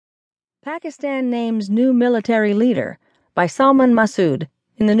Pakistan names new military leader by Salman Masood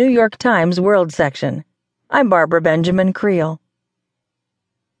in the New York Times World section. I'm Barbara Benjamin Creel.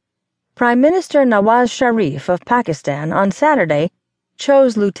 Prime Minister Nawaz Sharif of Pakistan on Saturday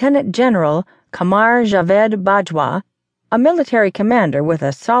chose Lieutenant General Qamar Javed Bajwa, a military commander with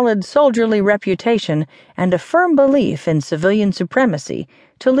a solid soldierly reputation and a firm belief in civilian supremacy,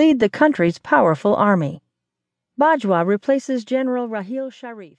 to lead the country's powerful army. Bajwa replaces General Raheel Sharif.